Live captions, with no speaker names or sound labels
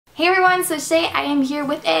Hey everyone, so today I am here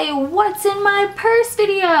with a what's in my purse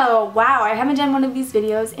video. Wow, I haven't done one of these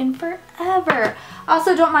videos in forever.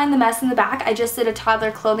 Also, don't mind the mess in the back. I just did a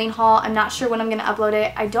toddler clothing haul. I'm not sure when I'm going to upload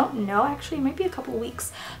it. I don't know, actually. It might be a couple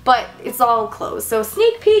weeks, but it's all clothes. So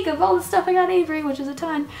sneak peek of all the stuff I got at Avery, which is a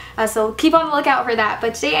ton. So keep on the lookout for that.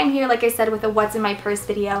 But today I'm here, like I said, with a what's in my purse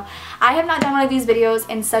video. I have not done one of these videos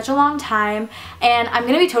in such a long time, and I'm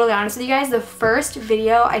going to be totally honest with you guys. The first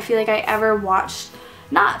video I feel like I ever watched,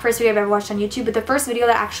 not first video I've ever watched on YouTube, but the first video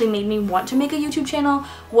that actually made me want to make a YouTube channel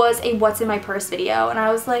was a what's in my purse video, and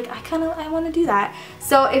I was like, I want to do that.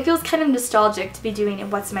 So it feels kind of nostalgic to be doing a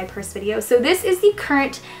what's in my purse video. So this is the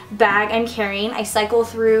current bag I'm carrying. I cycle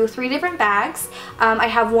through 3 different bags. I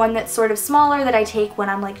have one that's sort of smaller that I take when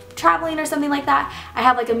I'm like traveling or something like that. I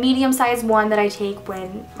have like a medium-sized one that I take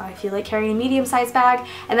when I feel like carrying a medium-sized bag,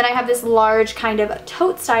 and then I have this large kind of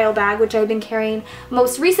tote style bag which I've been carrying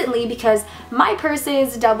most recently because my purses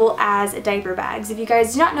double as diaper bags. If you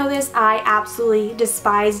guys do not know this, I absolutely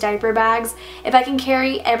despise diaper bags. If I can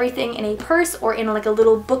carry everything in a purse or in like a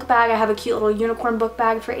little book bag, I have a cute little unicorn book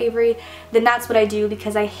bag for Avery, then that's what I do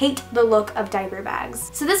because I hate the look of diaper bags.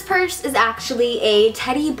 So this purse is actually a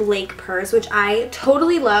Teddy Blake purse, which I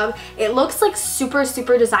totally love. It looks like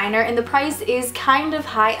super designer, and the price is kind of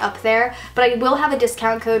high up there, but I will have a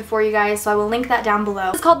discount code for you guys, so I will link that down below.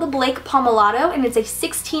 It's called the Blake Palmelatoo, and it's a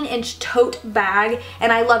 16-inch tote bag,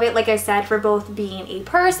 and I love it, like I said, for both being a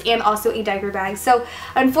purse and also a diaper bag. So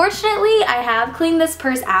unfortunately, I have cleaned this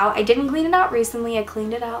purse out. I didn't clean it out recently. I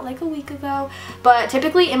cleaned it out like a week ago, but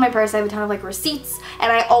typically in my purse I have a ton of like receipts, and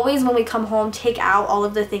I always, when we come home, take out all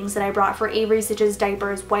of the things that I brought for Avery, such as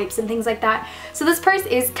diapers, wipes, and things like that. So this purse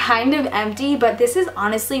is kind of empty, but this is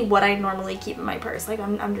honestly what I normally keep in my purse. Like,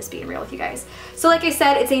 I'm just being real with you guys. So like I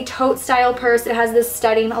said, it's a tote style purse. It has this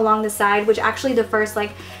studding along the side, which actually the first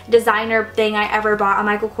like designer thing I ever bought, a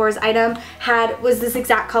Michael Kors item, was this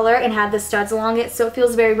exact color and had the studs along it, so it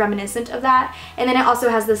feels very reminiscent of that. And then it also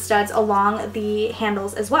has the studs along the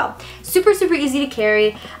handles as well. Super easy to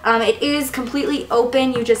carry. It is completely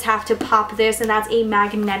open. You just have to pop this, and that's a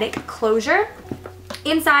magnetic closure.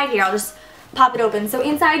 Inside here, I'll just pop it open. So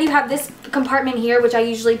inside you have this compartment here, which I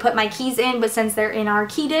usually put my keys in, but since they're in our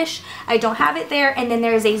key dish, I don't have it there. And then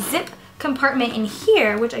there's a zip compartment in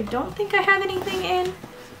here, which I don't think I have anything in.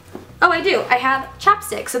 Oh, I do. I have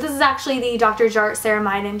chapstick. So this is actually the Dr. Jart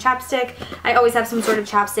Ceramide and chapstick. I always have some sort of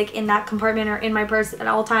chapstick in that compartment or in my purse at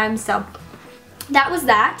all times. So that was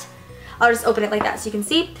that. I'll just open it like that so you can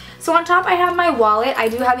see. So on top I have my wallet. I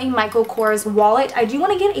do have a Michael Kors wallet. I do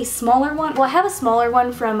want to get a smaller one. Well, I have a smaller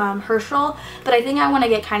one from Herschel, but I think I want to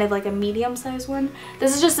get kind of like a medium-sized one.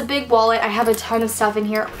 This is just a big wallet. I have a ton of stuff in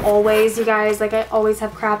here always, you guys. Like, I always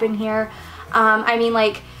have crap in here. I mean,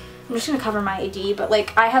 like, I'm just going to cover my ID, but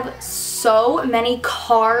like, I have so many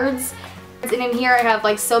cards. And in here I have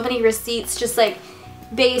like so many receipts, just like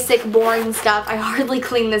basic boring stuff. I hardly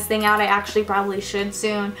clean this thing out. I actually probably should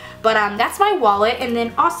soon, but that's my wallet. And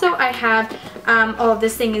then also I have oh,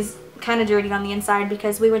 this thing is kind of dirty on the inside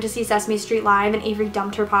because we went to see Sesame Street Live and Avery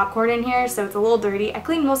dumped her popcorn in here, so it's a little dirty. I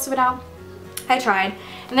cleaned most of it out. I tried.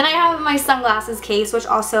 And then I have my sunglasses case, which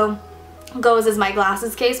also goes as my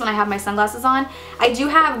glasses case when I have my sunglasses on. I do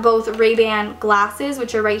have both Ray-Ban glasses,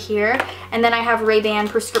 which are right here, and then I have Ray-Ban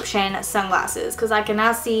prescription sunglasses because I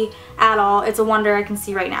cannot see at all. It's a wonder I can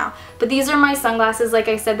see right now. But these are my sunglasses. Like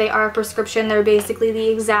I said, they are prescription. They're basically the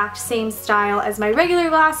exact same style as my regular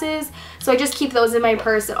glasses, so I just keep those in my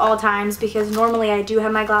purse at all times because normally I do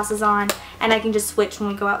have my glasses on and I can just switch when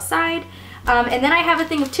we go outside. And then I have a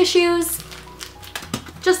thing of tissues,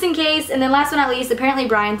 just in case. And then last but not least, apparently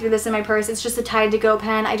Brian threw this in my purse. It's just a Tide to Go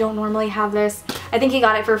pen. I don't normally have this. I think he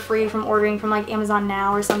got it for free from ordering from like Amazon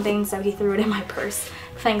Now or something, so he threw it in my purse.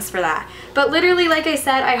 Thanks for that. But literally, like I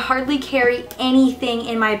said, I hardly carry anything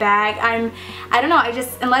in my bag. I don't know,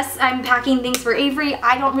 unless I'm packing things for Avery,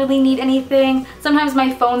 I don't really need anything. Sometimes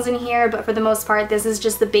my phone's in here, but for the most part, this is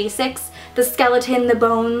just the basics, the skeleton, the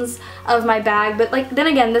bones of my bag. But like, then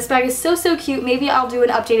again, this bag is so cute. Maybe I'll do an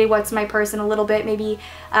updated what's in my purse in a little bit, maybe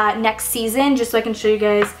next season, just so I can show you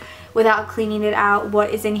guys without cleaning it out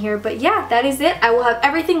what is in here. But yeah, that is it. I will have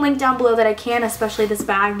everything linked down below that I can, especially this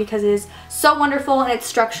bag because it is so wonderful and it's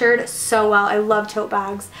structured so well. I love tote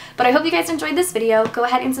bags. But I hope you guys enjoyed this video. Go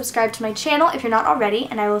ahead and subscribe to my channel if you're not already,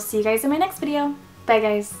 and I will see you guys in my next video. Bye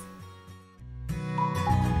guys.